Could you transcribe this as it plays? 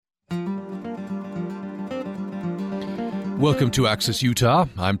Welcome to Access Utah.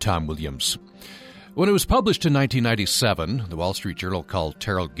 I'm Tom Williams. When it was published in 1997, the Wall Street Journal called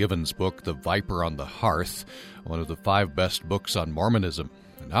Terryl Givens' book, The Viper on the Hearth, one of the 5 best books on Mormonism.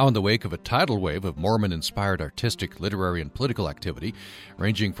 And now in the wake of a tidal wave of Mormon-inspired artistic, literary, and political activity,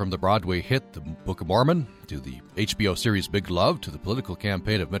 ranging from the Broadway hit The Book of Mormon, to the HBO series Big Love, to the political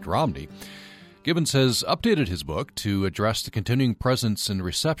campaign of Mitt Romney, Givens has updated his book to address the continuing presence and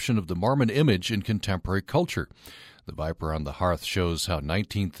reception of the Mormon image in contemporary culture. The Viper on the Hearth shows how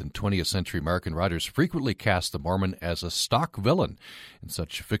 19th and 20th century American writers frequently cast the Mormon as a stock villain in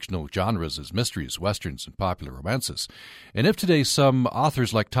such fictional genres as mysteries, westerns, and popular romances. And if today some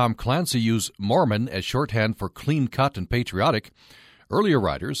authors like Tom Clancy use Mormon as shorthand for clean-cut and patriotic, earlier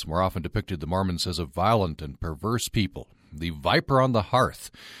writers more often depicted the Mormons as a violent and perverse people, the Viper on the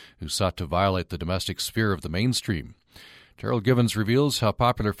Hearth, who sought to violate the domestic sphere of the mainstream. Terryl Givens reveals how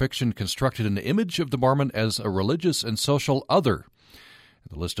popular fiction constructed an image of the Mormon as a religious and social other.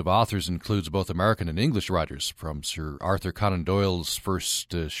 The list of authors includes both American and English writers, from Sir Arthur Conan Doyle's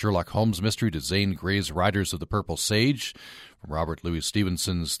first Sherlock Holmes mystery to Zane Grey's Riders of the Purple Sage, from Robert Louis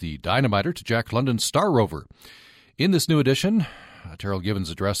Stevenson's The Dynamiter to Jack London's Star Rover. In this new edition, Terryl Givens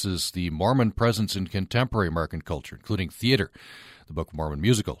addresses the Mormon presence in contemporary American culture, including theater, the Book of Mormon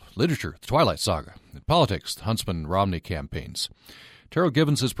musical, literature, the Twilight Saga, and politics, the Huntsman-Romney campaigns. Terryl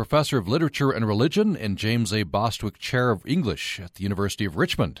Givens is professor of literature and religion and James A. Bostwick Chair of English at the University of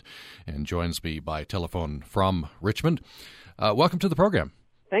Richmond, and joins me by telephone from Richmond. Welcome to the program.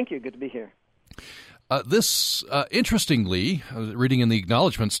 Thank you. Good to be here. Interestingly, reading in the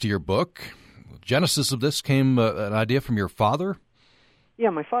acknowledgments to your book, the genesis of this came an idea from your father? Yeah,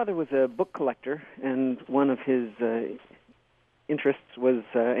 my father was a book collector, and one of his interests was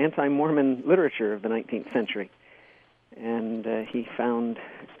anti-Mormon literature of the 19th century. And he found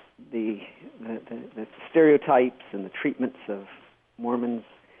the stereotypes and the treatments of Mormons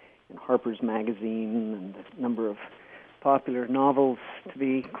in Harper's Magazine and the number of popular novels to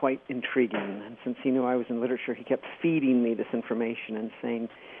be quite intriguing. And since he knew I was in literature, he kept feeding me this information and saying,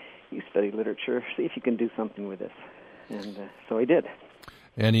 "You study literature, see if you can do something with this." And so I did.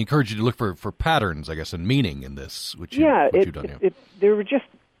 And he encouraged you to look for patterns, I guess, and meaning in this, which you've done.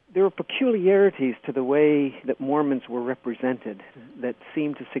 There were peculiarities to the way that Mormons were represented that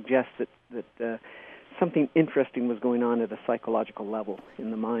seemed to suggest that something interesting was going on at a psychological level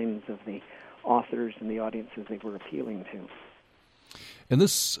in the minds of the authors and the audiences they were appealing to. And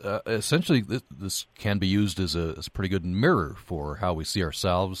this, essentially, this can be used as a pretty good mirror for how we see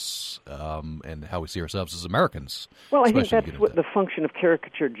ourselves and how we see ourselves as Americans. Well, I think that's what the function of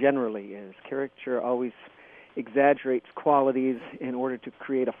caricature generally is. Caricature always exaggerates qualities in order to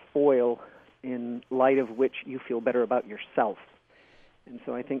create a foil in light of which you feel better about yourself. And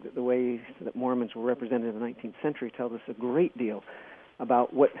so I think that the ways that Mormons were represented in the 19th century tells us a great deal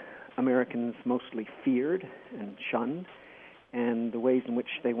about what Americans mostly feared and shunned, and the ways in which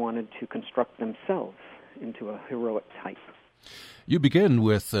they wanted to construct themselves into a heroic type. You begin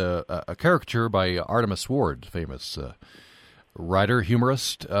with a caricature by Artemus Ward, famous writer,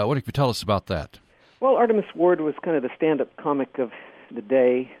 humorist. What if you tell us about that? Well, Artemus Ward was kind of the stand-up comic of the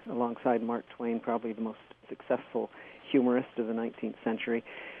day, alongside Mark Twain, probably the most successful humorist of the 19th century.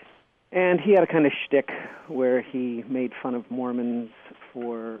 And he had a kind of shtick where he made fun of Mormons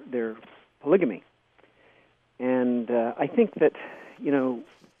for their polygamy. And I think that,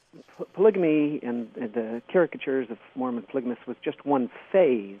 polygamy and the caricatures of Mormon polygamists was just one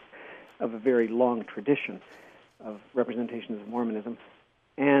phase of a very long tradition of representations of Mormonism.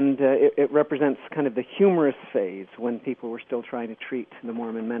 And it represents kind of the humorous phase when people were still trying to treat the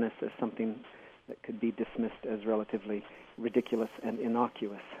Mormon menace as something that could be dismissed as relatively ridiculous and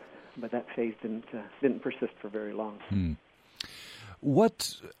innocuous. But that phase didn't persist for very long.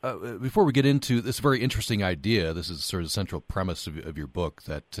 Before we get into this very interesting idea, this is sort of the central premise of your book,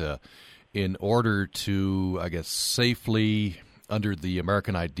 that in order to, I guess, safely, under the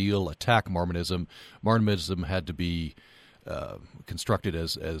American ideal, attack Mormonism had to be constructed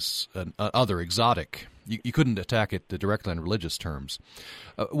as an other, exotic. You couldn't attack it directly on religious terms.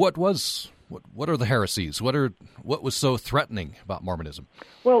 What are the heresies? What was so threatening about Mormonism?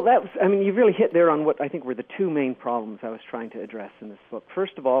 Well, you really hit there on what I think were the two main problems I was trying to address in this book.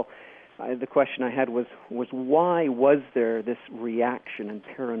 First of all, the question I had was why was there this reaction and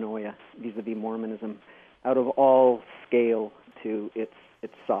paranoia vis-a-vis Mormonism out of all scale to its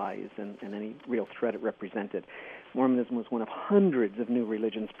size and any real threat it represented? Mormonism was one of hundreds of new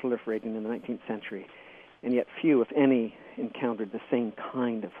religions proliferating in the 19th century, and yet few, if any, encountered the same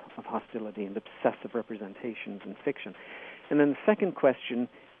kind of hostility and obsessive representations in fiction. And then the second question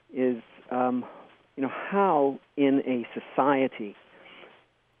is, how in a society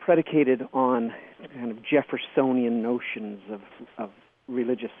predicated on kind of Jeffersonian notions of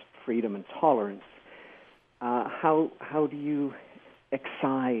religious freedom and tolerance, how do you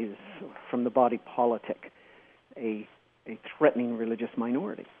excise from the body politic a threatening religious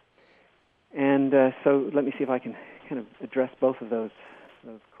minority? And so let me see if I can kind of address both of those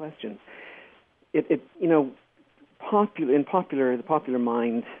questions. In the popular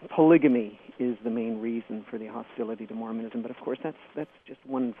mind, polygamy is the main reason for the hostility to Mormonism, but of course that's just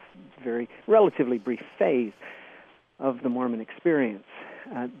one very relatively brief phase of the Mormon experience.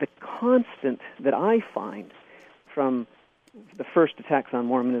 The constant that I find from the first attacks on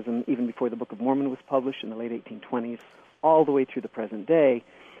Mormonism, even before the Book of Mormon was published in the late 1820s, all the way through the present day,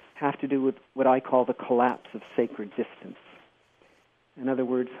 have to do with what I call the collapse of sacred distance. In other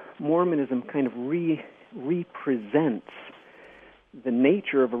words, Mormonism kind of represents the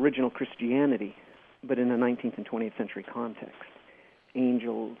nature of original Christianity, but in a 19th and 20th century context.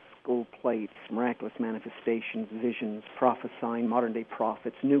 Angels, gold plates, miraculous manifestations, visions, prophesying, modern-day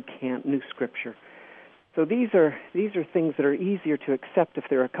prophets, new scripture. So these are things that are easier to accept if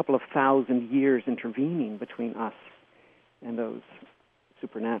there are a couple of thousand years intervening between us and those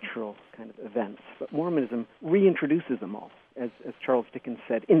supernatural kind of events. But Mormonism reintroduces them all, as Charles Dickens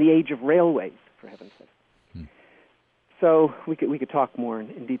said, in the age of railways, for heaven's sake. So we could talk more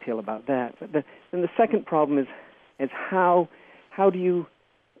in detail about that. But then the second problem is how do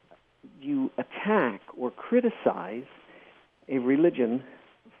you attack or criticize a religion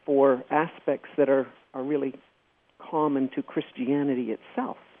for aspects that are really common to Christianity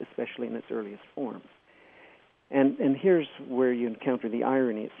itself, especially in its earliest forms. And here's where you encounter the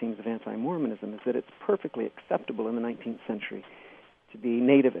irony, it seems, of anti-Mormonism, is that it's perfectly acceptable in the 19th century to be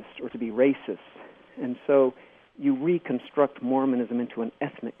nativist or to be racist. And so you reconstruct Mormonism into an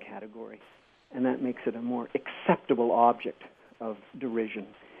ethnic category, and that makes it a more acceptable object of derision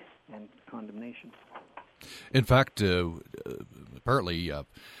and condemnation. In fact, apparently,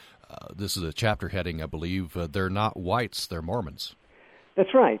 this is a chapter heading, I believe, they're not whites, they're Mormons.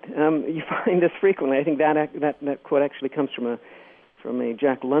 That's right. You find this frequently. I think that quote actually comes from a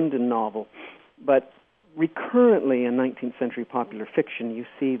Jack London novel. But recurrently in 19th century popular fiction, you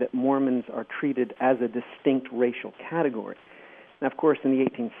see that Mormons are treated as a distinct racial category. Now, of course, in the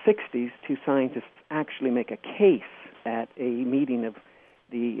 1860s, two scientists actually make a case at a meeting of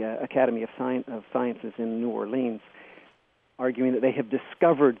the Academy of Sciences in New Orleans, arguing that they have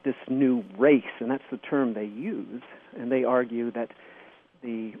discovered this new race, and that's the term they use, and they argue that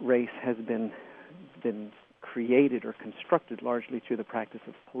the race has been created or constructed largely through the practice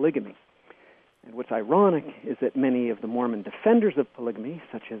of polygamy. And what's ironic is that many of the Mormon defenders of polygamy,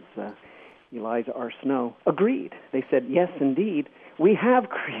 such as Eliza R. Snow, agreed. They said, yes, indeed, we have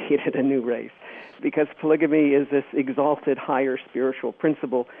created a new race, because polygamy is this exalted higher spiritual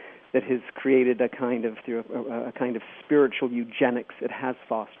principle that has created a kind of spiritual eugenics. It has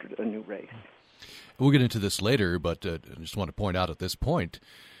fostered a new race. We'll get into this later, but I just want to point out at this point,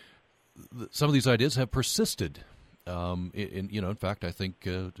 some of these ideas have persisted. In fact, I think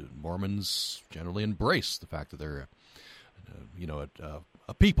Mormons generally embrace the fact that they're,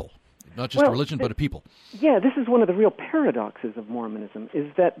 a people, not just a religion, but a people. Yeah, this is one of the real paradoxes of Mormonism,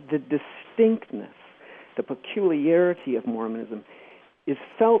 is that the distinctness, the peculiarity of Mormonism is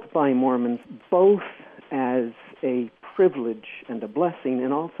felt by Mormons both as a privilege and a blessing,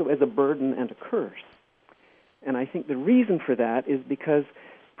 and also as a burden and a curse. And I think the reason for that is because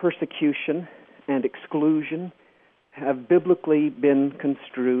persecution and exclusion have biblically been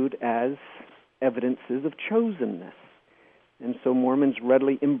construed as evidences of chosenness. And so Mormons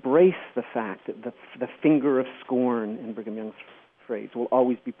readily embrace the fact that the finger of scorn, in Brigham Young's phrase, will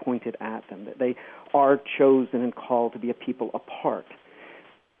always be pointed at them, that they are chosen and called to be a people apart.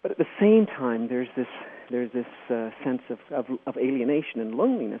 But at the same time, there's this sense of alienation and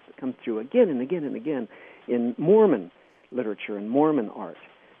loneliness that comes through again and again and again in Mormon literature and Mormon art.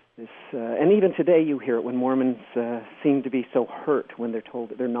 And even today you hear it when Mormons seem to be so hurt when they're told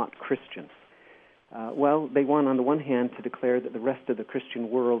that they're not Christians. Well, they want, on the one hand, to declare that the rest of the Christian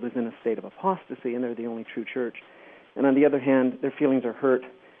world is in a state of apostasy and they're the only true church. And on the other hand, their feelings are hurt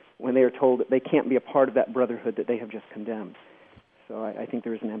when they are told that they can't be a part of that brotherhood that they have just condemned. So I think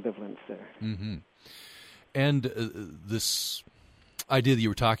there is an ambivalence there. Mm-hmm. And this idea that you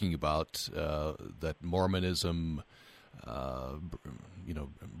were talking about, that Mormonism,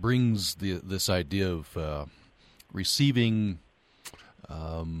 brings this idea of receiving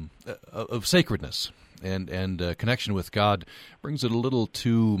of sacredness and connection with God, brings it a little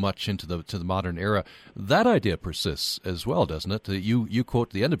too much into the modern era. That idea persists as well, doesn't it? You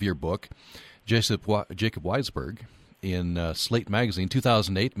quote the end of your book Jacob Weisberg in Slate Magazine,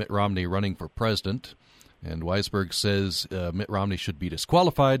 2008, Mitt Romney running for president. And Weisberg says Mitt Romney should be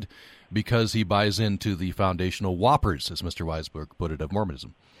disqualified because he buys into the foundational whoppers, as Mr. Weisberg put it, of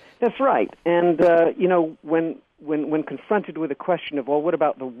Mormonism. That's right. And, when confronted with a question of, well, what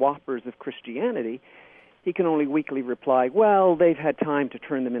about the whoppers of Christianity, he can only weakly reply, well, they've had time to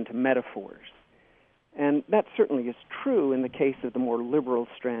turn them into metaphors. And that certainly is true in the case of the more liberal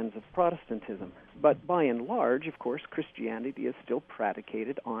strands of Protestantism. But by and large, of course, Christianity is still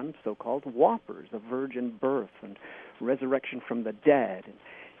predicated on so-called whoppers, a virgin birth and resurrection from the dead, and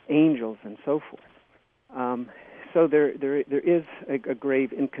angels and so forth. So there is a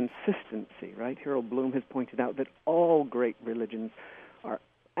grave inconsistency, right? Harold Bloom has pointed out that all great religions are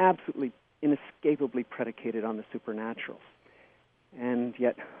absolutely inescapably predicated on the supernatural. And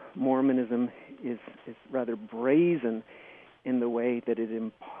yet Mormonism is rather brazen in the way that it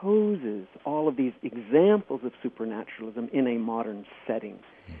imposes all of these examples of supernaturalism in a modern setting,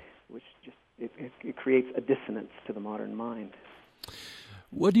 which just it creates a dissonance to the modern mind.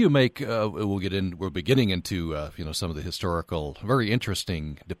 What do you make? We're beginning into some of the historical, very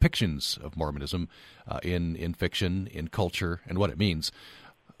interesting depictions of Mormonism in fiction, in culture, and what it means.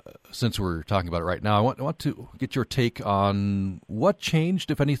 Since we're talking about it right now, I want to get your take on what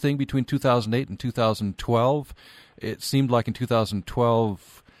changed, if anything, between 2008 and 2012. It seemed like in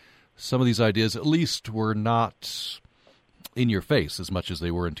 2012, some of these ideas, at least, were not in your face as much as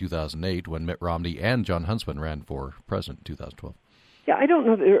they were in 2008 when Mitt Romney and John Huntsman ran for president in 2012. Yeah, I don't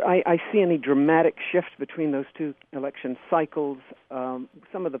know that I see any dramatic shift between those two election cycles.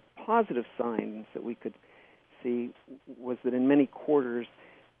 Some of the positive signs that we could see was that in many quarters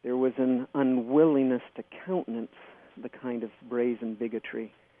there was an unwillingness to countenance the kind of brazen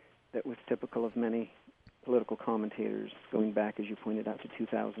bigotry that was typical of many political commentators going back, as you pointed out, to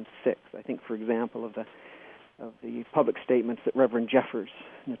 2006. I think, for example, of the public statements that Reverend Jeffers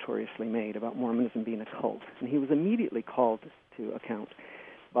notoriously made about Mormonism being a cult. And he was immediately called to account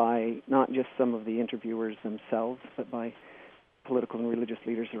by not just some of the interviewers themselves, but by political and religious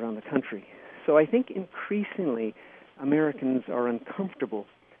leaders around the country. So I think increasingly Americans are uncomfortable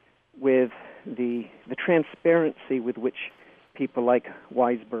with the transparency with which people like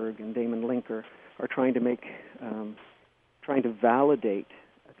Weisberg and Damon Linker are trying to validate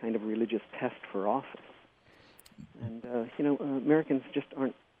a kind of religious test for office. And, Americans just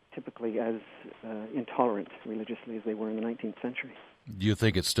aren't typically as intolerant religiously as they were in the 19th century. Do you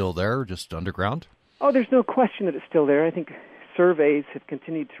think it's still there, just underground? Oh, there's no question that it's still there. I think surveys have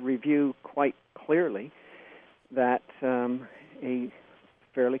continued to review quite clearly that a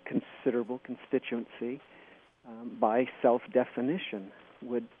fairly considerable constituency, by self-definition,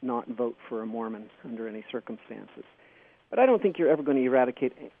 would not vote for a Mormon under any circumstances. But I don't think you're ever going to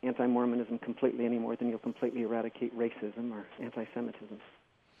eradicate anti-Mormonism completely any more than you'll completely eradicate racism or anti-Semitism.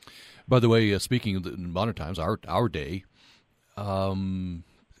 By the way, speaking of modern times, our day, are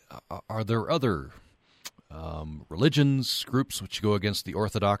there other religions, groups which go against the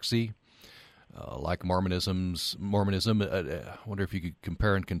orthodoxy, like Mormonism? I wonder if you could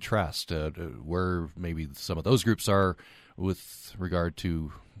compare and contrast where maybe some of those groups are with regard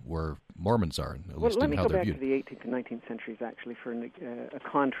to where Mormons are, at least in how they're viewed. Let me go back to the 18th and 19th centuries, actually, for a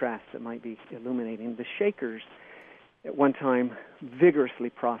contrast that might be illuminating. The Shakers, at one time, vigorously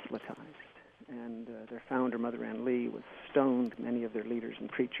proselytized, and their founder, Mother Ann Lee, was stoned. Many of their leaders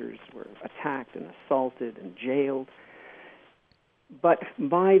and preachers were attacked and assaulted and jailed. But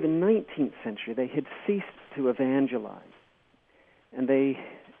by the 19th century, they had ceased to evangelize. And they,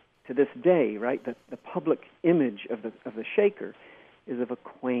 to this day, right, the public image of the Shaker is of a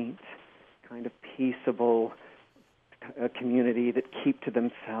quaint, kind of peaceable community that keep to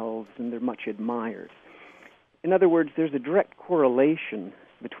themselves, and they're much admired. In other words, there's a direct correlation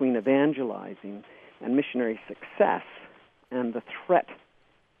between evangelizing and missionary success and the threat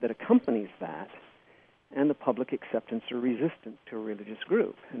that accompanies that and the public acceptance or resistance to a religious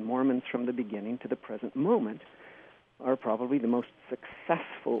group. And Mormons from the beginning to the present moment are probably the most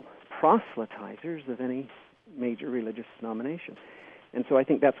successful proselytizers of any major religious denomination. And so I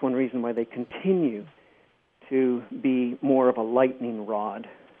think that's one reason why they continue to be more of a lightning rod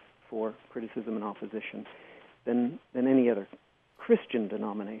for criticism and opposition than any other Christian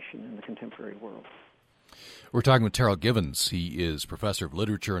denomination in the contemporary world. We're talking with Terryl Givens. He is professor of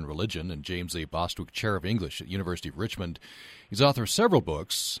literature and religion and James A. Bostwick Chair of English at University of Richmond. He's author of several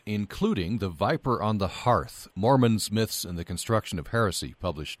books, including The Viper on the Hearth, Mormons, Myths, and the Construction of Heresy,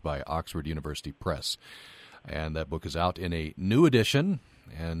 published by Oxford University Press. And that book is out in a new edition,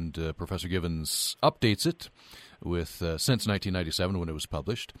 and Professor Givens updates it with since 1997 when it was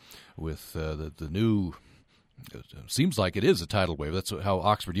published, with the new. Seems like it is a tidal wave. That's how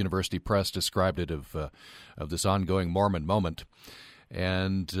Oxford University Press described it of this ongoing Mormon moment.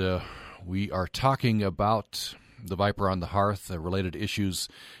 And we are talking about the Viper on the Hearth, related issues.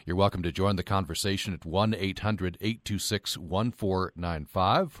 You're welcome to join the conversation at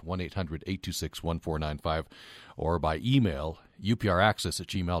 1-800-826-1495, 1-800-826-1495, or by email,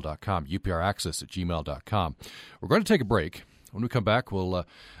 upraccess@gmail.com, upraccess@gmail.com. We're going to take a break. When we come back, we'll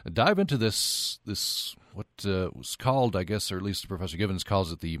dive into this what was called, I guess, or at least Professor Givens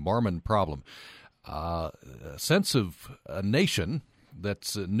calls it, the Mormon problem. A sense of a nation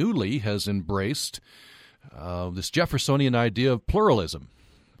that newly has embraced this Jeffersonian idea of pluralism.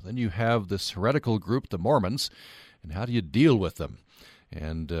 Then you have this heretical group, the Mormons, and how do you deal with them?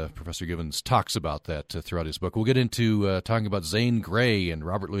 And Professor Givens talks about that throughout his book. We'll get into talking about Zane Grey and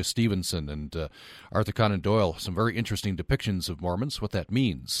Robert Louis Stevenson and Arthur Conan Doyle, some very interesting depictions of Mormons, what that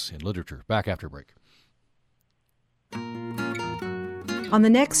means in literature. Back after break. On the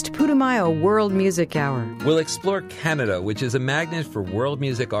next Putumayo World Music Hour, we'll explore Canada, which is a magnet for world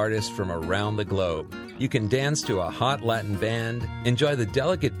music artists from around the globe. You can dance to a hot Latin band, enjoy the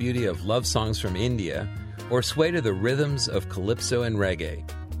delicate beauty of love songs from India, or sway to the rhythms of calypso and reggae.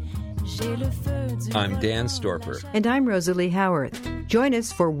 I'm Dan Storper. And I'm Rosalie Howarth. Join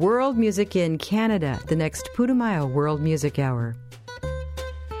us for World Music in Canada, the next Putumayo World Music Hour.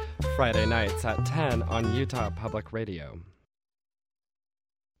 Friday nights at 10 on Utah Public Radio.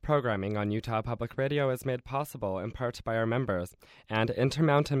 Programming on Utah Public Radio is made possible in part by our members and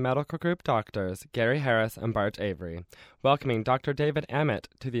Intermountain Medical Group doctors Gary Harris and Bart Avery, welcoming Dr. David Ammett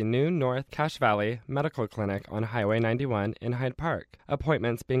to the new North Cache Valley Medical Clinic on Highway 91 in Hyde Park.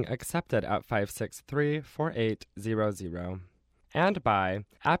 Appointments being accepted at 563-4800. And by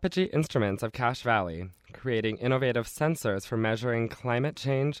Apogee Instruments of Cache Valley, creating innovative sensors for measuring climate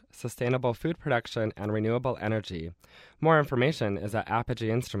change, sustainable food production, and renewable energy. More information is at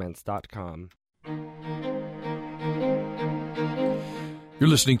apogeeinstruments.com. You're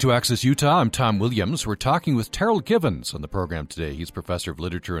listening to Access Utah. I'm Tom Williams. We're talking with Terryl Givens on the program today. He's professor of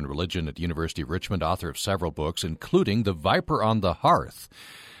literature and religion at the University of Richmond, author of several books, including The Viper on the Hearth,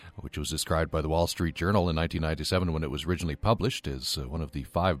 which was described by the Wall Street Journal in 1997 when it was originally published as one of the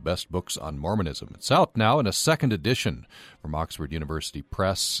 5 best books on Mormonism. It's out now in a second edition from Oxford University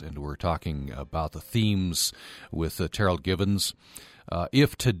Press, and we're talking about the themes with Terryl Givens.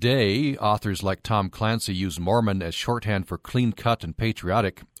 If today authors like Tom Clancy use Mormon as shorthand for clean-cut and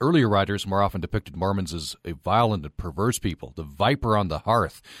patriotic, earlier writers more often depicted Mormons as a violent and perverse people, the Viper on the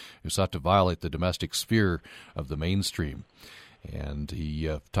Hearth, who sought to violate the domestic sphere of the mainstream. And he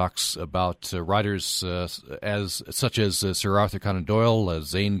talks about writers such as Sir Arthur Conan Doyle,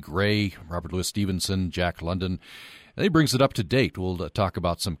 Zane Grey, Robert Louis Stevenson, Jack London. And he brings it up to date. We'll talk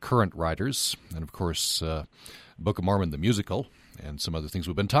about some current writers, and of course, Book of Mormon, the musical, and some other things.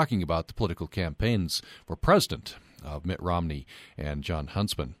 We've been talking about the political campaigns for president of Mitt Romney and John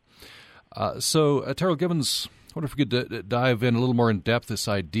Huntsman. So, Terryl Givens, I wonder if we could dive in a little more in depth this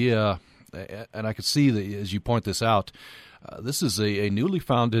idea, and I could see that as you point this out, this is a newly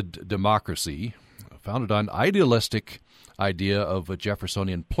founded democracy founded on idealistic idea of a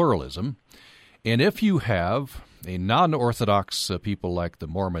Jeffersonian pluralism. And if you have a non-Orthodox people like the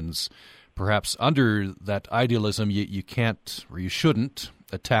Mormons, perhaps under that idealism, you can't or you shouldn't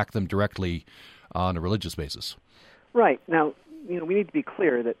attack them directly on a religious basis. Right. Now, we need to be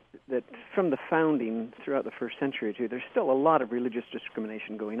clear that from the founding throughout the first century or two, there's still a lot of religious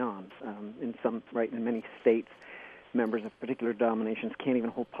discrimination going on in many states. Members of particular denominations can't even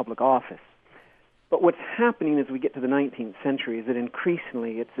hold public office. But what's happening as we get to the 19th century is that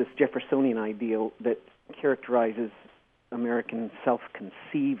increasingly it's this Jeffersonian ideal that characterizes American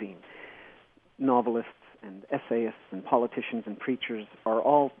self-conceiving. Novelists and essayists and politicians and preachers are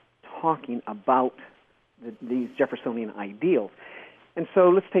all talking about these Jeffersonian ideals. And so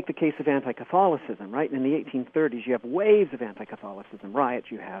let's take the case of anti-Catholicism, right? In the 1830s, you have waves of anti-Catholicism riots.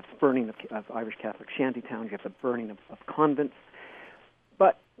 You have burning of Irish Catholic shantytowns. You have the burning of convents.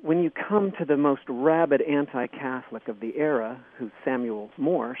 But when you come to the most rabid anti-Catholic of the era, who's Samuel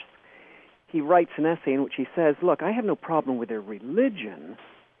Morse, he writes an essay in which he says, look, I have no problem with their religion.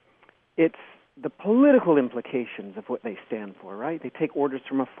 It's the political implications of what they stand for, right? They take orders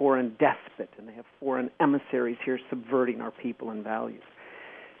from a foreign despot, and they have foreign emissaries here subverting our people and values.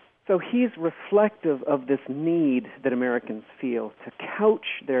 So he's reflective of this need that Americans feel to couch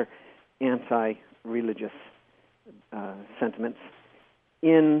their anti-religious sentiments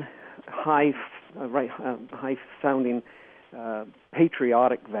in high-sounding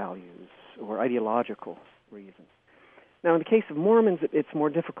patriotic values or ideological reasons. Now, in the case of Mormons, it's more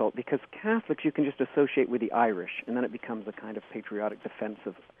difficult because Catholics you can just associate with the Irish, and then it becomes a kind of patriotic defense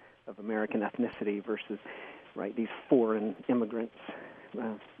of American ethnicity versus, right, these foreign immigrants,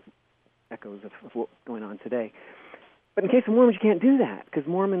 echoes of what's going on today. But in the case of Mormons, you can't do that because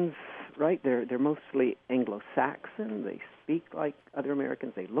Mormons, right, they're mostly Anglo-Saxon. They speak like other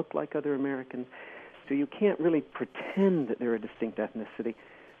Americans. They look like other Americans. So you can't really pretend that they're a distinct ethnicity,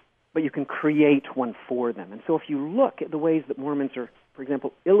 but you can create one for them. And so if you look at the ways that Mormons are, for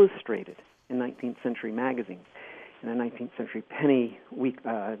example, illustrated in 19th century magazines, in the 19th century penny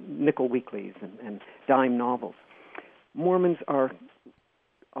nickel weeklies and dime novels, Mormons are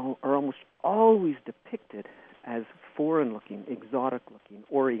almost always depicted as foreign-looking, exotic-looking,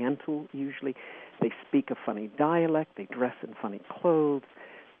 Oriental usually. They speak a funny dialect. They dress in funny clothes.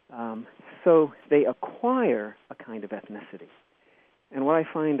 So they acquire a kind of ethnicity. And what I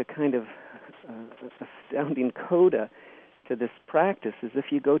find a kind of astounding coda to this practice is if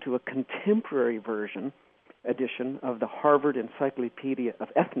you go to a contemporary edition of the Harvard Encyclopedia of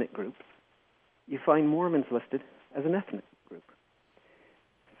Ethnic Groups, you find Mormons listed as an ethnic group.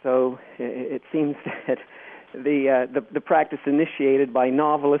 So it seems that the practice initiated by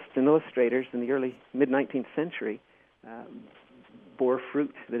novelists and illustrators in the early mid-19th century bore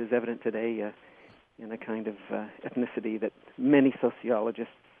fruit that is evident today in a kind of ethnicity that many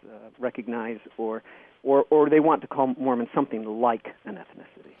sociologists recognize, or they want to call Mormons something like an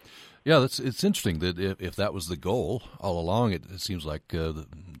ethnicity. Yeah, it's interesting that if that was the goal all along, it seems like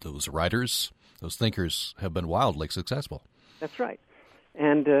those writers, those thinkers, have been wildly successful. That's right.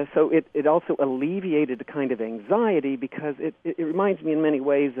 And so it also alleviated a kind of anxiety because it reminds me in many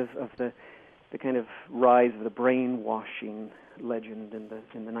ways of the kind of rise of the brainwashing legend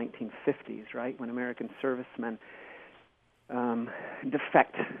in the 1950s, right, when American servicemen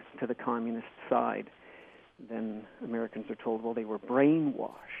defect to the communist side. Then Americans are told, well, they were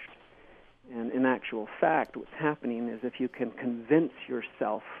brainwashed. And in actual fact, what's happening is if you can convince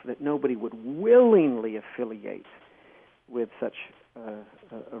yourself that nobody would willingly affiliate with such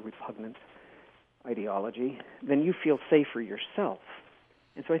a repugnant ideology, then you feel safer yourself.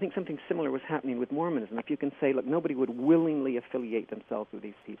 And so I think something similar was happening with Mormonism. If you can say, look, nobody would willingly affiliate themselves with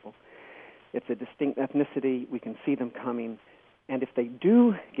these people. It's a distinct ethnicity. We can see them coming. And if they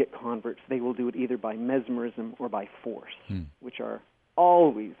do get converts, they will do it either by mesmerism or by force, which are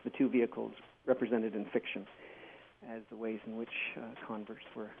always the two vehicles represented in fiction as the ways in which converts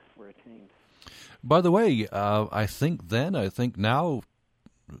were attained. By the way, I think now,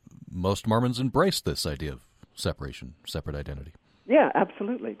 most Mormons embrace this idea of separation, separate identity. Yeah,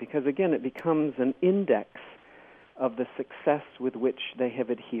 absolutely, because again, it becomes an index of the success with which they have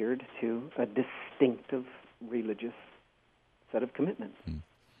adhered to a distinctive religious set of commitments.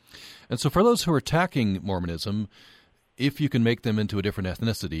 And so for those who are attacking Mormonism, if you can make them into a different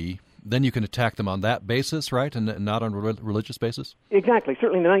ethnicity, then you can attack them on that basis, right, and not on a religious basis? Exactly.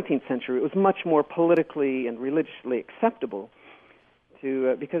 Certainly in the 19th century, it was much more politically and religiously acceptable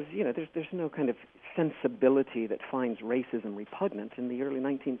to because, there's no kind of sensibility that finds racism repugnant in the early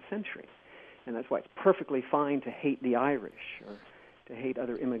 19th century. And that's why it's perfectly fine to hate the Irish or to hate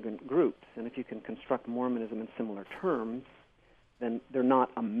other immigrant groups. And if you can construct Mormonism in similar terms, then they're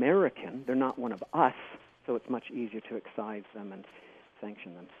not American, they're not one of us, so it's much easier to excise them and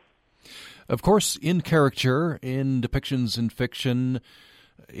sanction them. Of course, in caricature, in depictions in fiction,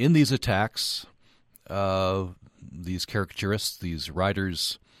 in these attacks, these caricaturists, these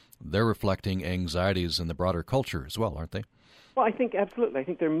writers, they're reflecting anxieties in the broader culture as well, aren't they? Well, I think absolutely. I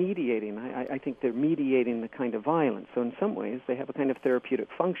think they're mediating. I think they're mediating the kind of violence. So in some ways, they have a kind of therapeutic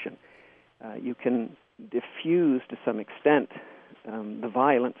function. You can diffuse to some extent the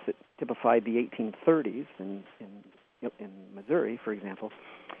violence that typified the 1830s in Missouri, for example,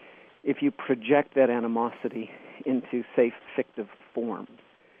 if you project that animosity into, say, fictive forms,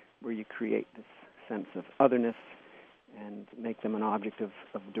 where you create this sense of otherness and make them an object of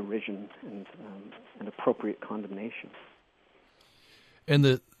derision and appropriate condemnation. And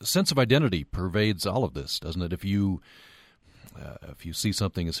the sense of identity pervades all of this, doesn't it? If you see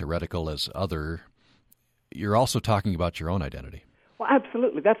something as heretical as other, you're also talking about your own identity. Well,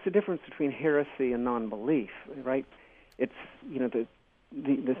 absolutely. That's the difference between heresy and non-belief, right? It's,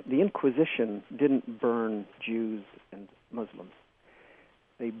 the Inquisition didn't burn Jews and Muslims.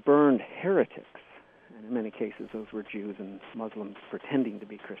 They burned heretics, and in many cases those were Jews and Muslims pretending to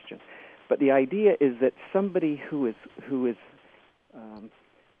be Christian. But the idea is that somebody who is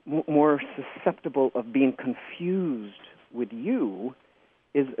more susceptible of being confused with you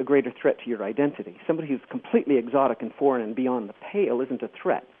is a greater threat to your identity. Somebody who's completely exotic and foreign and beyond the pale isn't a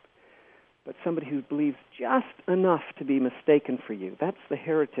threat. But somebody who believes just enough to be mistaken for you, that's the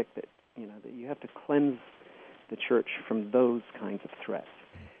heretic that you have to cleanse the church from those kinds of threats.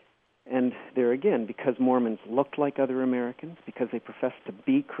 And there again, because Mormons looked like other Americans, because they professed to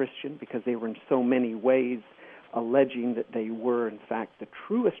be Christian, because they were in so many ways alleging that they were, in fact, the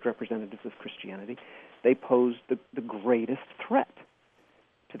truest representatives of Christianity, they posed the greatest threat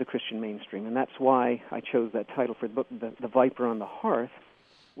to the Christian mainstream. And that's why I chose that title for the book, The Viper on the Hearth,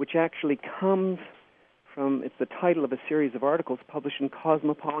 which actually comes from, it's the title of a series of articles published in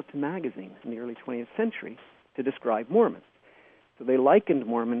Cosmopolitan magazine in the early 20th century to describe Mormons. So they likened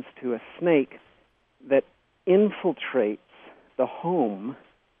Mormons to a snake that infiltrates the home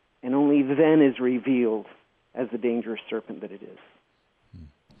and only then is revealed as the dangerous serpent that it is.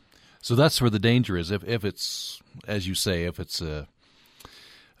 So that's where the danger is. If it's, as you say, if it's a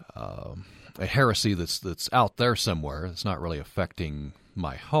heresy that's out there somewhere, it's not really affecting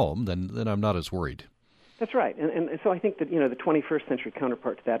my home, then I'm not as worried. That's right. And so I think that, the 21st century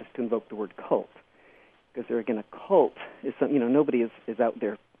counterpart to that is to invoke the word cult. Because there again, a cult is nobody is out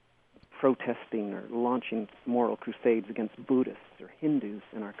there protesting or launching moral crusades against Buddhists or Hindus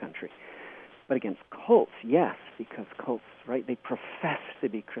in our country. But against cults, yes, because cults, right, they profess to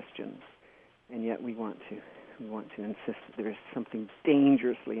be Christians, and yet we want to insist that there is something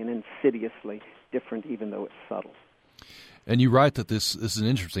dangerously and insidiously different, even though it's subtle. And you write that this is an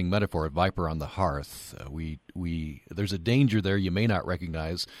interesting metaphor, a viper on the hearth. There's a danger there you may not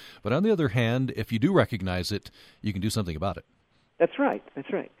recognize, but on the other hand, if you do recognize it, you can do something about it. That's right.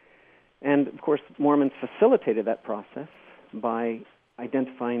 And, of course, Mormons facilitated that process by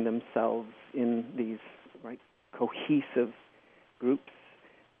identifying themselves in these cohesive groups,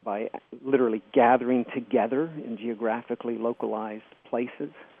 by literally gathering together in geographically localized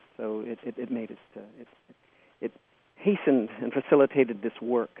places. So it made it hastened and facilitated this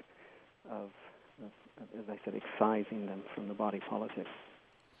work of, as I said, excising them from the body politic.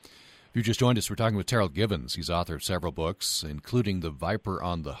 If you just joined us, we're talking with Terryl Givens. He's author of several books, including The Viper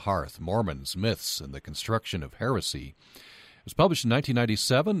on the Hearth, Mormons, Myths, and the Construction of Heresy. It was published in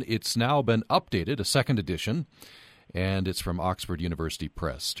 1997. It's now been updated, a second edition, and it's from Oxford University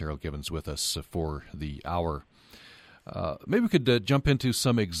Press. Terryl Givens with us for the hour. Maybe we could jump into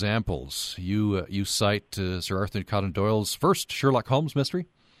some examples. You cite Sir Arthur Conan Doyle's first Sherlock Holmes mystery?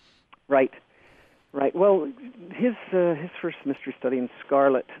 Right. Well, his first mystery study in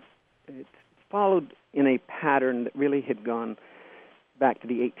Scarlet, it followed in a pattern that really had gone back to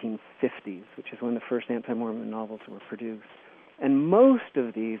the 1850s, which is when the first anti-Mormon novels were produced. And most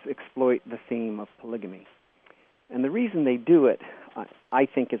of these exploit the theme of polygamy. And the reason they do it, I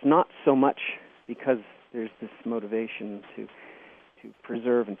think, is not so much because there's this motivation to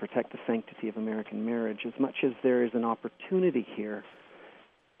preserve and protect the sanctity of American marriage, as much as there is an opportunity here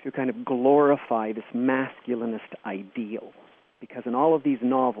to kind of glorify this masculinist ideal. Because in all of these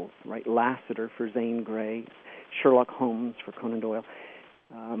novels, right, Lassiter for Zane Grey, Sherlock Holmes for Conan Doyle,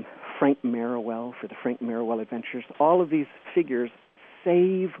 Frank Merriwell for the Frank Merriwell Adventures, all of these figures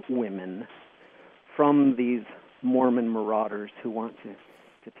save women from these Mormon marauders who want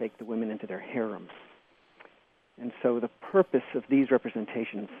to take the women into their harems. And so the purpose of these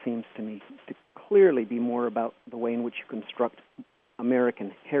representations seems to me to clearly be more about the way in which you construct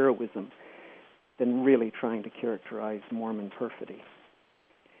American heroism than really trying to characterize Mormon perfidy.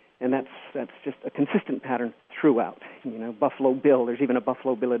 And that's just a consistent pattern throughout. Buffalo Bill, there's even a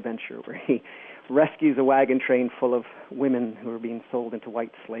Buffalo Bill adventure where he rescues a wagon train full of women who are being sold into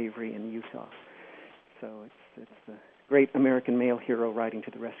white slavery in Utah. So it's the great American male hero riding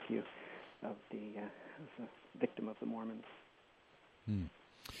to the rescue of the victim of the Mormons.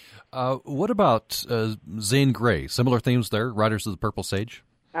 What about Zane Grey? Similar themes there, Riders of the Purple Sage?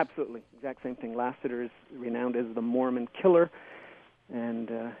 Absolutely. Exact same thing. Lassiter is renowned as the Mormon killer, and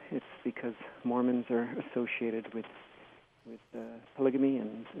it's because Mormons are associated with polygamy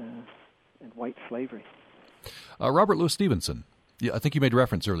and white slavery. Robert Louis Stevenson. Yeah, I think you made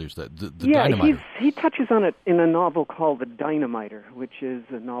reference earlier to that. The Dynamiter. He touches on it in a novel called The Dynamiter, which is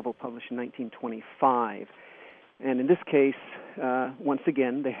a novel published in 1925. And in this case, once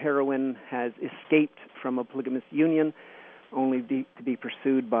again, the heroine has escaped from a polygamous union, only to be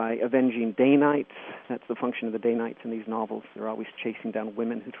pursued by avenging Danites. That's the function of the Danites in these novels. They're always chasing down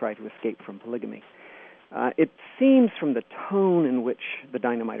women who try to escape from polygamy. It seems from the tone in which The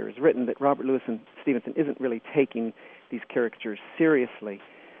Dynamiter is written that Robert Louis Stevenson isn't really taking these characters seriously,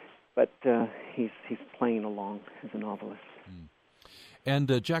 but he's playing along as a novelist.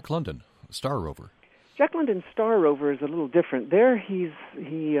 And Jack London, Star Rover. Jack London's Star Rover is a little different. There he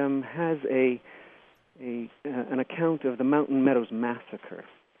has an account of the Mountain Meadows Massacre.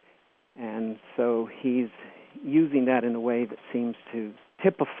 And so he's using that in a way that seems to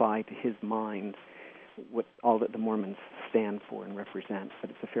typify to his mind all that the Mormons stand for and represent.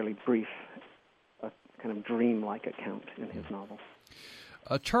 But it's a fairly brief, kind of dream-like account in his novel.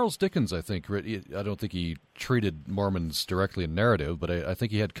 Charles Dickens, I think, I don't think he treated Mormons directly in narrative, but I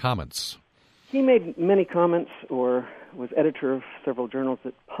think he had comments. He made many comments, or was editor of several journals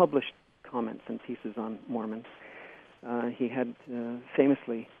that published comments and pieces on Mormons. He had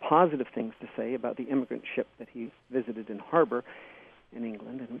famously positive things to say about the immigrant ship that he visited in harbor in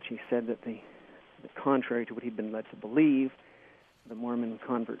England, in which he said that contrary to what he'd been led to believe, the Mormon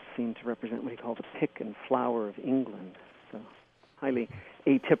converts seemed to represent what he called the pick and flower of England. So, highly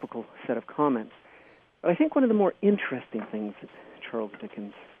atypical set of comments. But I think one of the more interesting things that Charles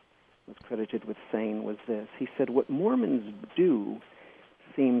Dickens was credited with saying was this. He said, what Mormons do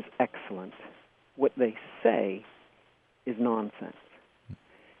seems excellent. What they say is nonsense.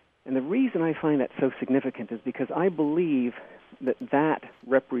 And the reason I find that so significant is because I believe that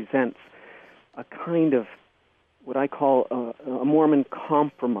represents a kind of what I call a Mormon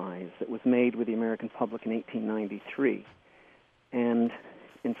compromise that was made with the American public in 1893 and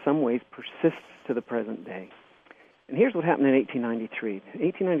in some ways persists to the present day. And here's what happened in 1893.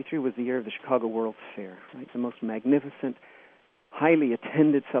 1893 was the year of the Chicago World's Fair, right? The most magnificent, highly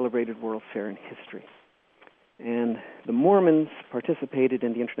attended, celebrated World's Fair in history. And the Mormons participated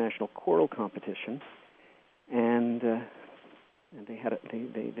in the international choral competition, and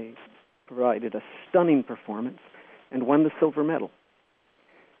they provided a stunning performance and won the silver medal.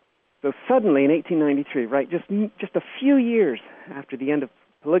 So suddenly, in 1893, right, just a few years after the end of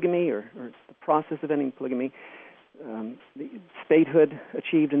polygamy or the process of ending polygamy, the statehood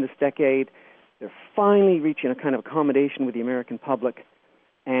achieved in this decade, they're finally reaching a kind of accommodation with the American public,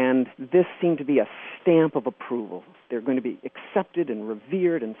 and this seemed to be a stamp of approval. They're going to be accepted and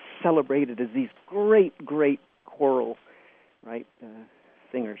revered and celebrated as these great, great choral, right,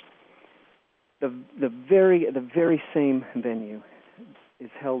 singers. The very same venue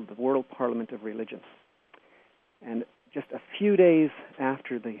is held the World Parliament of Religion. And just a few days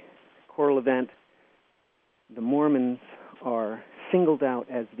after the choral event, the Mormons are singled out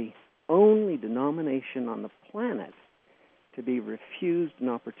as the only denomination on the planet to be refused an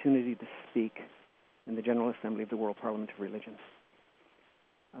opportunity to speak in the General Assembly of the World Parliament of Religion.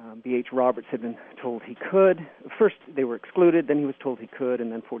 B.H. Roberts had been told he could. First, they were excluded, then he was told he could, and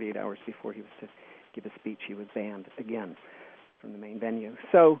then 48 hours before he was to give a speech, he was banned again from the main venue.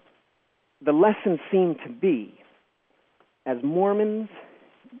 So the lesson seemed to be, as Mormons,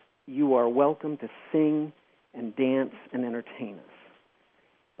 you are welcome to sing and dance and entertain us,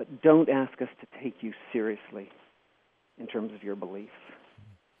 but don't ask us to take you seriously in terms of your beliefs.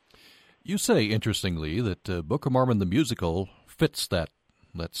 You say, interestingly, that Book of Mormon, the musical, fits that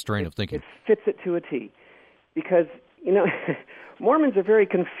strain of thinking. It fits it to a T. Because, Mormons are very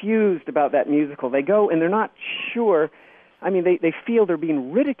confused about that musical. They go and they're not sure. I mean, they feel they're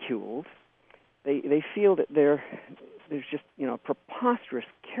being ridiculed. They feel that there's just, a preposterous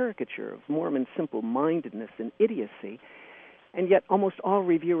caricature of Mormon simple-mindedness and idiocy. And yet almost all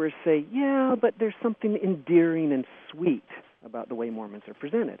reviewers say, yeah, but there's something endearing and sweet about the way Mormons are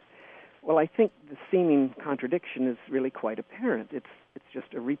presented. Well, I think the seeming contradiction is really quite apparent. It's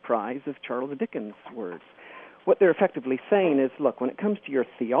just a reprise of Charles Dickens' words. What they're effectively saying is, look, when it comes to your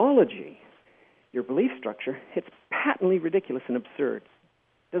theology, your belief structure, it's patently ridiculous and absurd.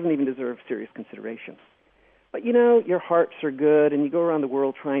 It doesn't even deserve serious consideration. But, your hearts are good, and you go around the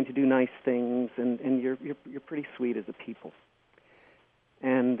world trying to do nice things, and you're pretty sweet as a people.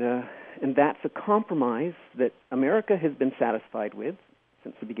 And that's a compromise that America has been satisfied with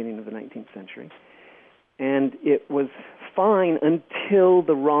since the beginning of the 19th century. And it was fine until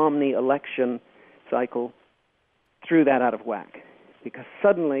the Romney election cycle threw that out of whack, because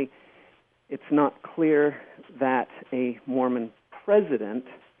suddenly it's not clear that a Mormon president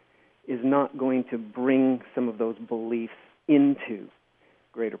is not going to bring some of those beliefs into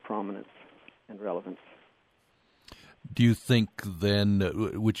greater prominence and relevance. Do you think then,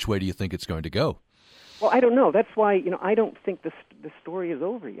 which way do you think it's going to go? Well, I don't know. That's why, I don't think the story is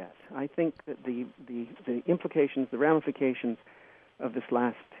over yet. I think that the implications, the ramifications of this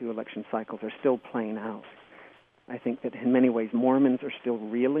last two election cycles are still playing out. I think that in many ways Mormons are still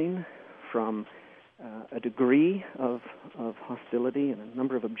reeling from a degree of hostility and a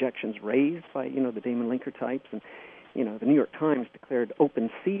number of objections raised by, the Damon Linker types. And, the New York Times declared open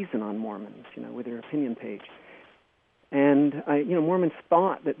season on Mormons, with their opinion page. And Mormons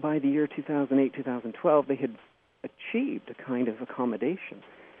thought that by the year 2008, 2012, they had achieved a kind of accommodation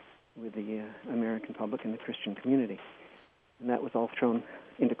with the American public and the Christian community. And that was all thrown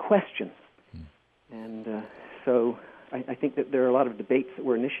into question. And so I think that there are a lot of debates that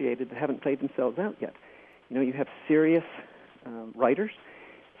were initiated that haven't played themselves out yet. You have serious writers,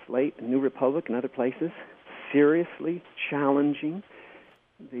 Slate and New Republic and other places, seriously challenging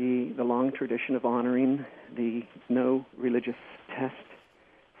the long tradition of honoring the no religious test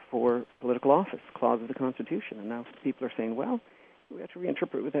for political office, clause of the Constitution. And now people are saying, well, we have to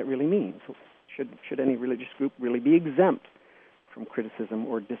reinterpret what that really means. Should any religious group really be exempt from criticism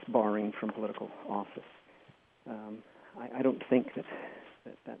or disbarring from political office? I don't think that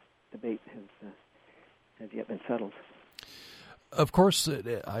debate has yet been settled. Of course,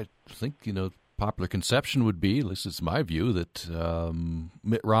 I think, popular conception would be, at least it's my view, that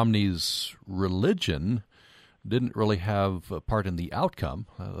Mitt Romney's religion didn't really have a part in the outcome.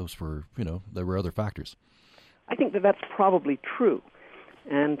 Those were, there were other factors. I think that that's probably true.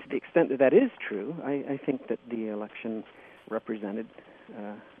 And to the extent that that is true, I think that the election represented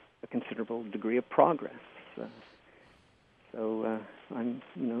a considerable degree of progress. So I'm,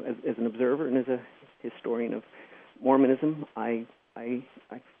 as an observer and as a historian of Mormonism, I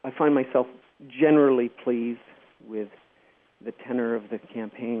find myself generally pleased with the tenor of the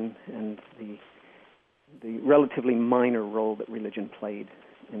campaign and the relatively minor role that religion played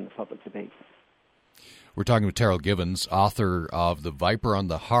in the public debate. We're talking with Terryl Givens, author of The Viper on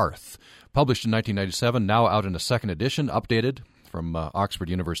the Hearth, published in 1997, now out in a second edition, updated from Oxford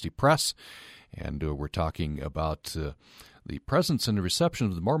University Press. And we're talking about the presence and the reception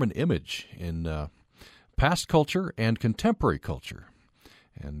of the Mormon image in past culture and contemporary culture,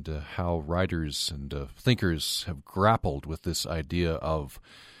 and how writers and thinkers have grappled with this idea of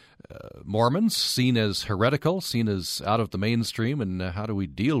Mormons seen as heretical, seen as out of the mainstream, and how do we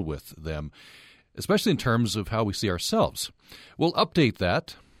deal with them, especially in terms of how we see ourselves. We'll update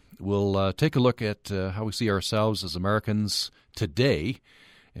that. We'll take a look at how we see ourselves as Americans today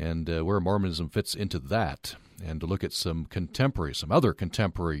and where Mormonism fits into that, and to look at some other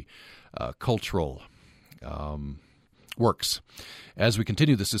contemporary cultural works. As we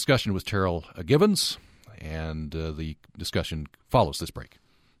continue this discussion with Terryl Givens, and the discussion follows this break.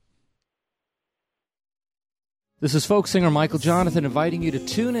 This is folk singer Michael Jonathan inviting you to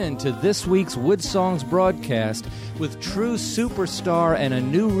tune in to this week's Wood Songs broadcast with true superstar and a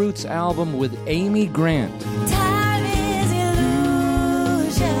new roots album with Amy Grant. Time is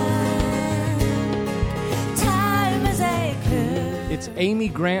illusion. Time is a curse. It's Amy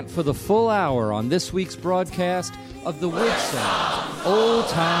Grant for the full hour on this week's broadcast of the Wood Songs Old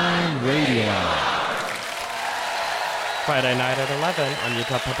Time Radio Hour. Friday night at 11 on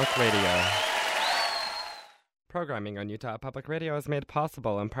Utah Public Radio. Programming on Utah Public Radio is made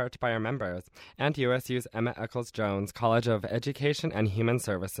possible in part by our members and USU's Emma Eccles-Jones College of Education and Human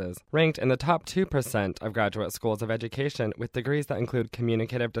Services, ranked in the top 2% of graduate schools of education with degrees that include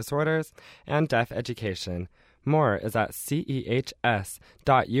communicative disorders and deaf education. More is at cehs.usu.edu.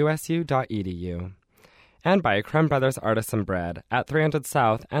 And by Crumb Brothers Artisan Bread at 300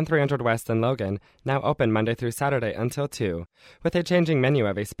 South and 300 West in Logan, now open Monday through Saturday until 2, with a changing menu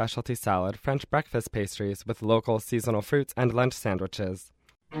of a specialty salad, French breakfast pastries with local seasonal fruits and lunch sandwiches.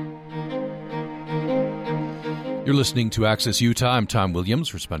 You're listening to Access Utah. I'm Tom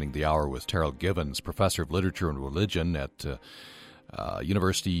Williams. We're spending the hour with Terryl Givens, professor of literature and religion at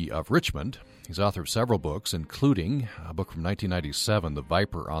University of Richmond. He's author of several books, including a book from 1997, The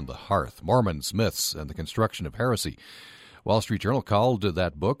Viper on the Hearth, Mormons, Myths, and the Construction of Heresy. Wall Street Journal called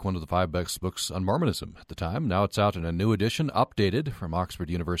that book one of the 5 best books on Mormonism at the time. Now it's out in a new edition, updated from Oxford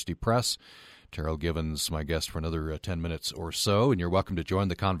University Press. Terryl Givens, my guest for another 10 minutes or so, and you're welcome to join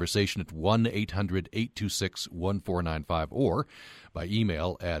the conversation at 1-800-826-1495 or by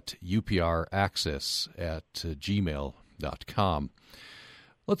email at upraccess@gmail.com.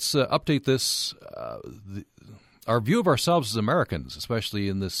 Let's update this. Our view of ourselves as Americans, especially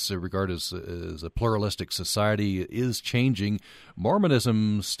in this regard as a pluralistic society, is changing.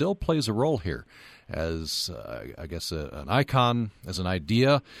 Mormonism still plays a role here as, I guess, an icon, as an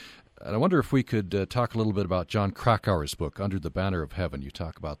idea. And I wonder if we could talk a little bit about John Krakauer's book, Under the Banner of Heaven. You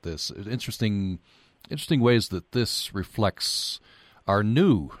talk about this. Interesting ways that this reflects our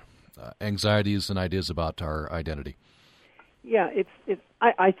new anxieties and ideas about our identity. Yeah,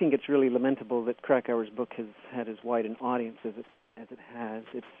 I think it's really lamentable that Krakauer's book has had as wide an audience as it has.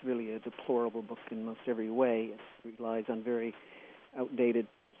 It's really a deplorable book in most every way. It relies on very outdated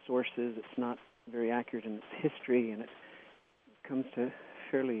sources. It's not very accurate in its history, and it comes to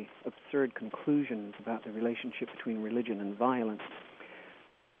fairly absurd conclusions about the relationship between religion and violence.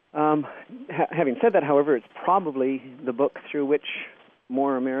 Having said that, however, it's probably the book through which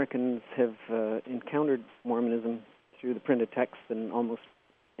more Americans have encountered Mormonism through the printed text than almost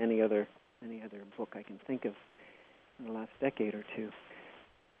any other book I can think of in the last decade or two.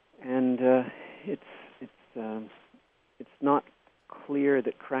 And it's not clear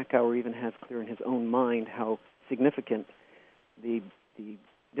that Krakauer even has clear in his own mind how significant the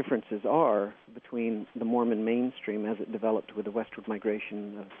differences are between the Mormon mainstream as it developed with the westward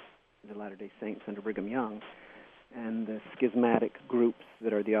migration of the Latter-day Saints under Brigham Young and the schismatic groups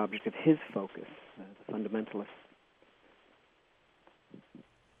that are the object of his focus, the fundamentalists.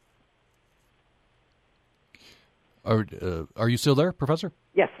 Are you still there, Professor?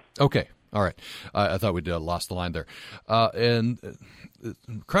 Yes. Okay. All right. I thought we'd lost the line there. And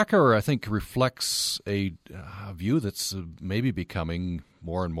Krakauer, I think, reflects a view that's maybe becoming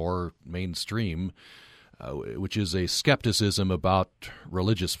more and more mainstream, which is a skepticism about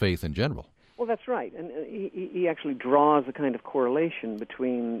religious faith in general. Well, that's right. And he actually draws a kind of correlation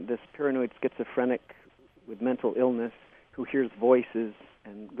between this paranoid schizophrenic with mental illness who hears voices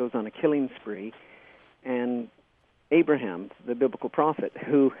and goes on a killing spree, and Abraham, the biblical prophet,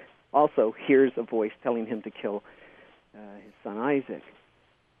 who also hears a voice telling him to kill his son Isaac.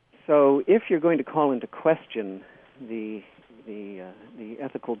 So if you're going to call into question the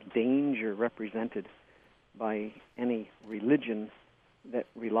ethical danger represented by any religion that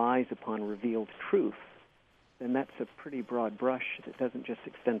relies upon revealed truth, then that's a pretty broad brush that doesn't just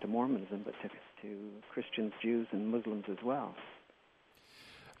extend to Mormonism, but to Christians, Jews, and Muslims as well.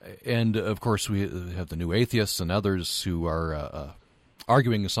 And, of course, we have the new atheists and others who are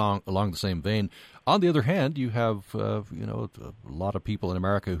arguing along the same vein. On the other hand, you have a lot of people in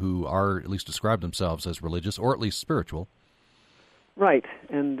America who are at least describe themselves as religious or at least spiritual. Right,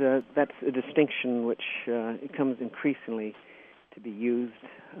 and that's a distinction which it comes increasingly to be used.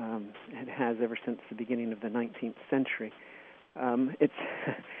 It has ever since the beginning of the 19th century. It's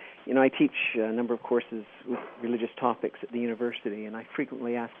I teach a number of courses with religious topics at the university, and I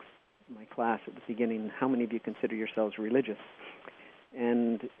frequently ask my class at the beginning, how many of you consider yourselves religious?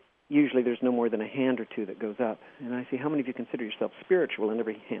 And usually there's no more than a hand or two that goes up. And I say, how many of you consider yourself spiritual? And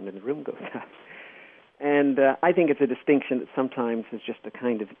every hand in the room goes up. And I think it's a distinction that sometimes is just a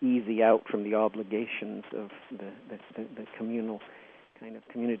kind of easy out from the obligations of the communal kind of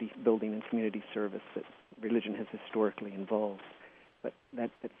community building and community service that religion has historically involved. But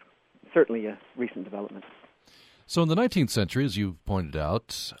that's certainly a recent development. So in the 19th century, as you've pointed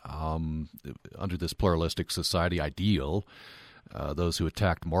out, under this pluralistic society ideal, those who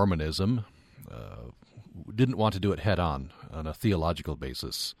attacked Mormonism didn't want to do it head-on a theological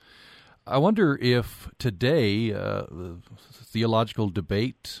basis. I wonder if today theological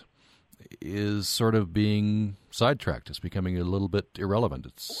debate is sort of being sidetracked. It's becoming a little bit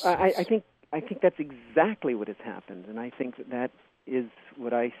irrelevant. I think that's exactly what has happened, and I think that is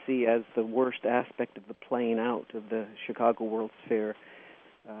what I see as the worst aspect of the playing out of the Chicago World's Fair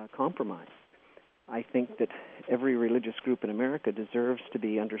compromise. I think that every religious group in America deserves to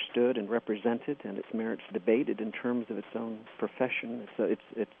be understood and represented, and its merits debated in terms of its own profession,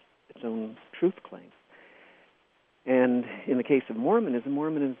 its own truth claims. And in the case of Mormonism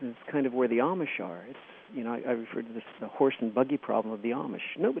is kind of where the Amish are. I refer to this the horse and buggy problem of the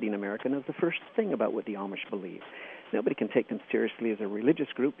Amish. Nobody in America knows the first thing about what the Amish believe. Nobody can take them seriously as a religious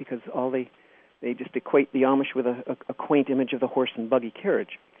group because they just equate the Amish with a quaint image of the horse and buggy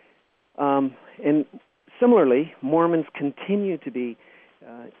carriage. And similarly, Mormons continue to be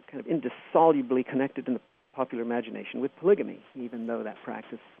kind of indissolubly connected in the popular imagination with polygamy, even though that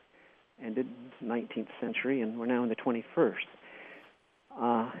practice ended in the 19th century and we're now in the 21st.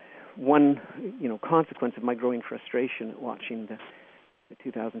 One consequence of my growing frustration at watching the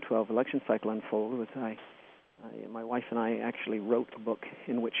 2012 election cycle unfold was my wife and I actually wrote a book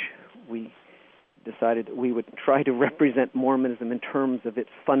in which we decided that we would try to represent Mormonism in terms of its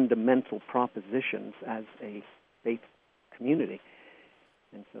fundamental propositions as a faith community.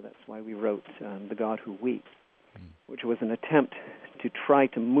 And so that's why we wrote The God Who Weeps, which was an attempt to try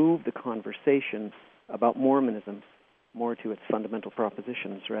to move the conversation about Mormonism more to its fundamental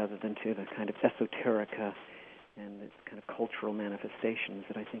propositions rather than to the kind of esoterica and its kind of cultural manifestations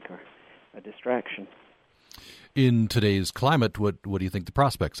that I think are a distraction. In today's climate, what do you think the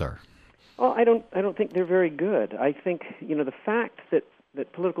prospects are? Well, I don't think they're very good. I think, the fact that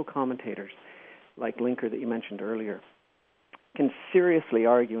political commentators like Linker that you mentioned earlier can seriously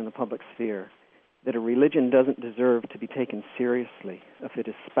argue in the public sphere that a religion doesn't deserve to be taken seriously if it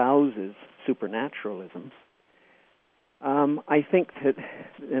espouses supernaturalism I think that,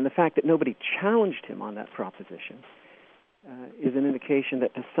 and the fact that nobody challenged him on that proposition is an indication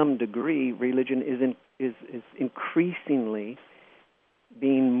that to some degree religion is increasingly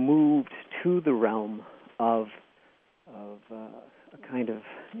being moved to the realm of a kind of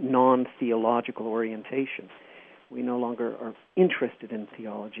non-theological orientation. We no longer are interested in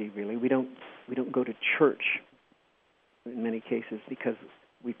theology, really. We don't go to church in many cases because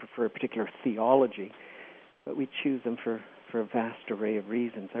we prefer a particular theology, but we choose them for a vast array of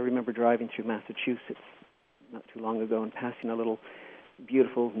reasons. I remember driving through Massachusetts not too long ago and passing a little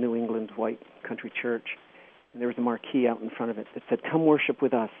beautiful New England white country church, and there was a marquee out in front of it that said, "Come worship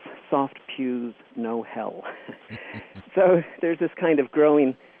with us, soft pews, no hell." So there's this kind of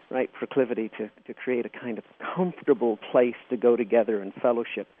growing proclivity to create a kind of comfortable place to go together and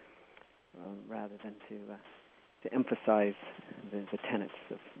fellowship rather than to emphasize the tenets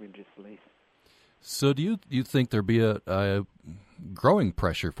of religious belief. So do you think there'd be a growing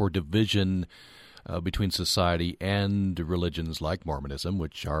pressure for division between society and religions like Mormonism,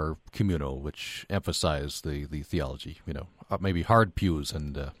 which are communal, which emphasize the theology, maybe hard pews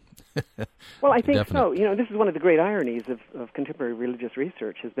and... Well, I think so. This is one of the great ironies of contemporary religious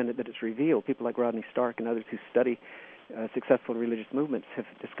research has been that it's revealed. People like Rodney Stark and others who study successful religious movements have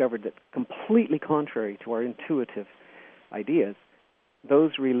discovered that completely contrary to our intuitive ideas,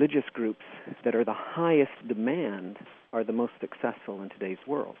 those religious groups that are the highest demand are the most successful in today's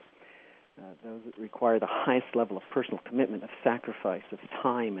world. Those that require the highest level of personal commitment, of sacrifice, of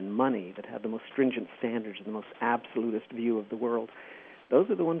time and money, that have the most stringent standards and the most absolutist view of the world, those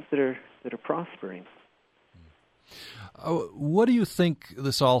are the ones that are prospering. What do you think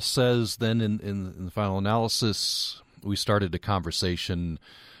this all says then in the final analysis? We started a conversation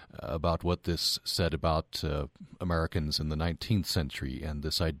about what this said about Americans in the 19th century and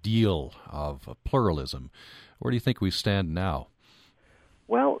this ideal of pluralism. Where do you think we stand now?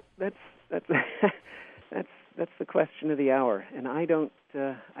 Well, that's the question of the hour, and I don't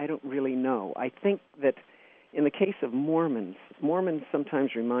really know. I think that in the case of Mormons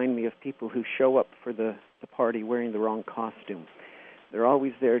sometimes remind me of people who show up for the party wearing the wrong costume. They're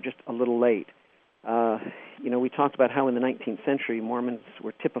always there just a little late. We talked about how in the 19th century Mormons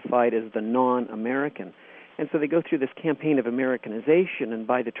were typified as the non-American. And so they go through this campaign of Americanization, and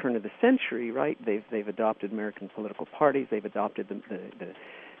by the turn of the century, they've adopted American political parties, they've adopted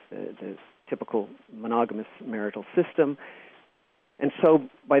the typical monogamous marital system. And so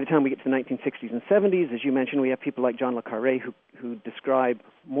by the time we get to the 1960s and 70s, as you mentioned, we have people like John le Carré who describe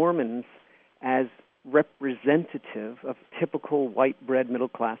Mormons as representative of typical white-bread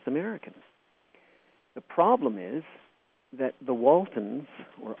middle-class Americans. The problem is that the Waltons,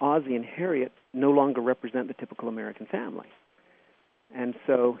 or Ozzie and Harriet, no longer represent the typical American family. And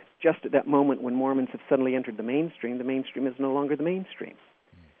so just at that moment when Mormons have suddenly entered the mainstream is no longer the mainstream.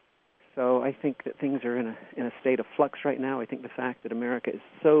 So I think that things are in a state of flux right now. I think the fact that America is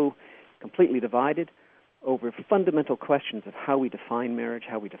so completely divided over fundamental questions of how we define marriage,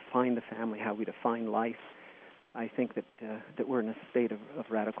 how we define the family, how we define life, I think that we're in a state of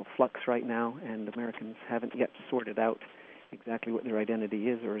radical flux right now, and Americans haven't yet sorted out exactly what their identity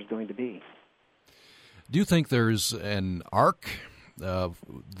is or is going to be. Do you think there's an arc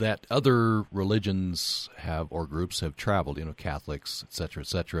that other religions have or groups have traveled, Catholics, et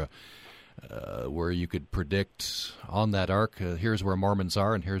cetera, where you could predict on that arc, here's where Mormons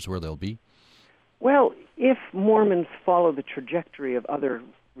are and here's where they'll be? Well, if Mormons follow the trajectory of other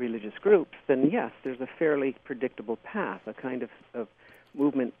religious groups, then yes, there's a fairly predictable path, a kind of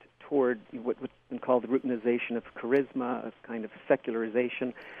movement toward what's been called the routinization of charisma, a kind of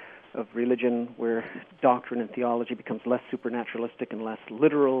secularization of religion where doctrine and theology becomes less supernaturalistic and less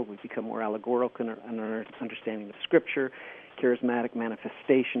literal. We become more allegorical in our understanding of Scripture. Charismatic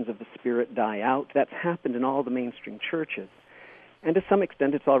manifestations of the Spirit die out. That's happened in all the mainstream churches. And to some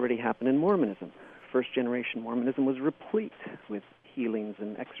extent, it's already happened in Mormonism. First-generation Mormonism was replete with healings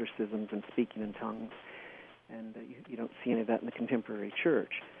and exorcisms and speaking in tongues. And you don't see any of that in the contemporary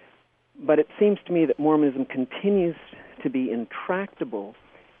church. But it seems to me that Mormonism continues to be intractable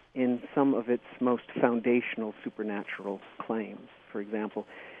in some of its most foundational supernatural claims. For example,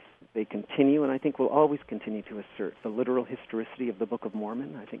 they continue, and I think will always continue to assert the literal historicity of the Book of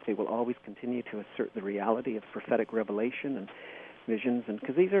Mormon. I think they will always continue to assert the reality of prophetic revelation and visions, and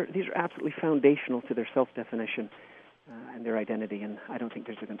because these are absolutely foundational to their self-definition and their identity, and I don't think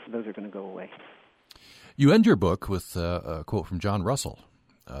those are going to go away. You end your book with a quote from John Russell,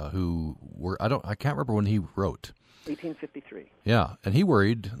 I can't remember when he wrote. 1853. Yeah, and he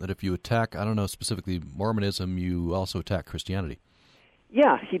worried that if you attack, specifically Mormonism, you also attack Christianity.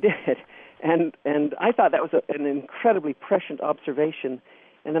 Yeah, he did. And I thought that was an incredibly prescient observation,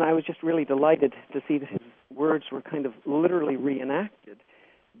 and then I was just really delighted to see that his words were kind of literally reenacted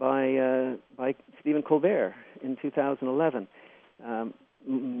by Stephen Colbert in 2011.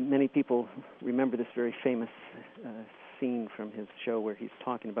 Many people remember this very famous scene from his show where he's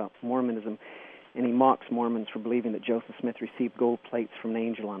talking about Mormonism, and he mocks Mormons for believing that Joseph Smith received gold plates from an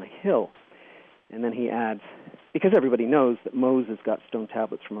angel on a hill. And then he adds, because everybody knows that Moses got stone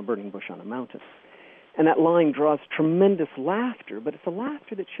tablets from a burning bush on a mountain. And that line draws tremendous laughter, but it's a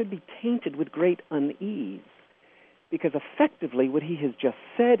laughter that should be tainted with great unease, because effectively what he has just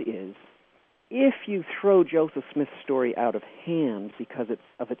said is, if you throw Joseph Smith's story out of hand because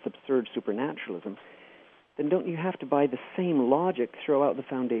of its absurd supernaturalism, then don't you have to, by the same logic, throw out the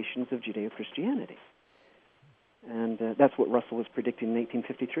foundations of Judeo-Christianity? And that's what Russell was predicting in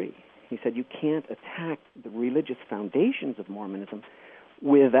 1853. He said you can't attack the religious foundations of Mormonism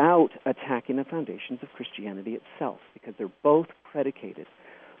without attacking the foundations of Christianity itself, because they're both predicated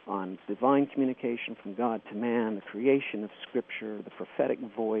on divine communication from God to man, the creation of Scripture, the prophetic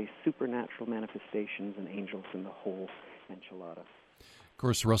voice, supernatural manifestations, and angels in the whole enchilada. Of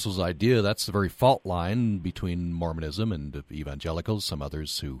course, Russell's idea, that's the very fault line between Mormonism and evangelicals, some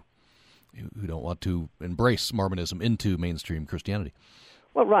others who don't want to embrace Mormonism into mainstream Christianity.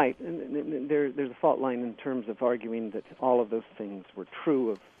 Well, right. And there's a fault line in terms of arguing that all of those things were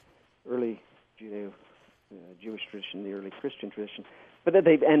true of early Jewish tradition, the early Christian tradition, but that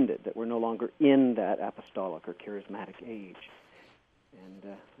they've ended, that we're no longer in that apostolic or charismatic age.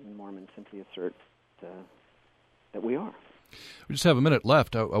 And Mormons simply assert that we are. We just have a minute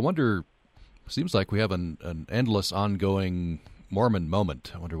left. I wonder, seems like we have an endless ongoing Mormon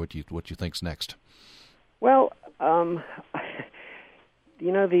moment. I wonder what you think's next. Well,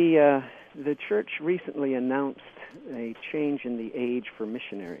 the church recently announced a change in the age for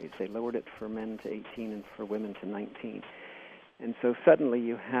missionaries. They lowered it for men to 18 and for women to 19. And so suddenly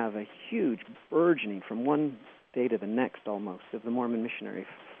you have a huge burgeoning from one day to the next almost of the Mormon missionary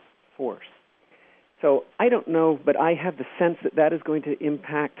force. So I don't know, but I have the sense that is going to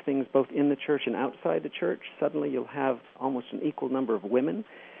impact things both in the church and outside the church. Suddenly you'll have almost an equal number of women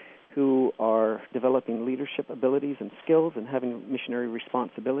who are developing leadership abilities and skills and having missionary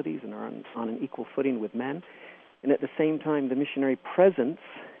responsibilities and are on an equal footing with men. And at the same time, the missionary presence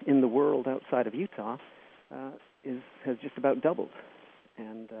in the world outside of Utah has just about doubled.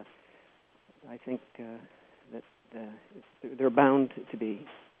 And I think that there are bound to be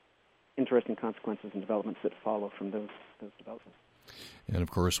interesting consequences and developments that follow from those developments. And,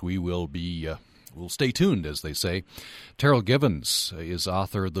 of course, we will we'll stay tuned, as they say. Terryl Givens is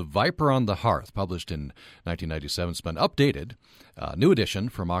author of The Viper on the Hearth, published in 1997. It's been updated, new edition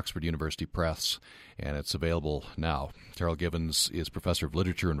from Oxford University Press, and it's available now. Terryl Givens is Professor of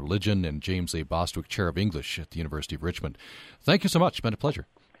Literature and Religion and James A. Bostwick Chair of English at the University of Richmond. Thank you so much. It's been a pleasure.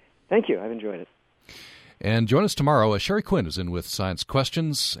 Thank you. I've enjoyed it. And join us tomorrow. Sherry Quinn is in with Science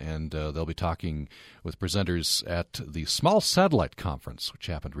Questions, and they'll be talking with presenters at the Small Satellite Conference, which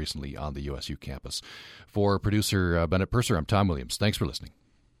happened recently on the USU campus. For producer Bennett Purser, I'm Tom Williams. Thanks for listening.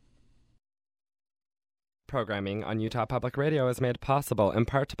 Programming on Utah Public Radio is made possible in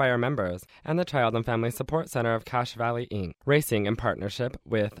part by our members and the Child and Family Support Center of Cache Valley, Inc., racing in partnership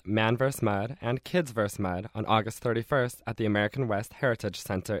with Man vs. Mud and Kids vs. Mud on August 31st at the American West Heritage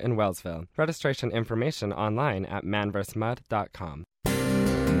Center in Wellsville. Registration information online at manvsmud.com.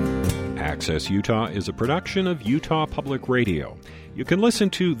 Access Utah is a production of Utah Public Radio. You can listen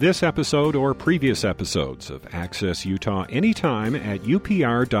to this episode or previous episodes of Access Utah anytime at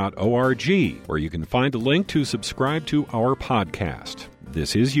upr.org, where you can find a link to subscribe to our podcast.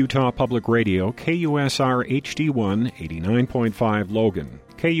 This is Utah Public Radio, KUSR HD1 89.5 Logan,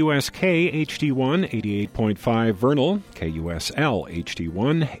 KUSK HD1 88.5 Vernal, KUSL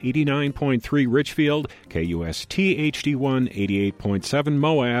HD1 89.3 Richfield, KUST HD1 88.7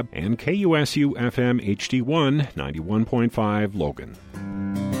 Moab, and KUSU FM HD1 91.5 Logan.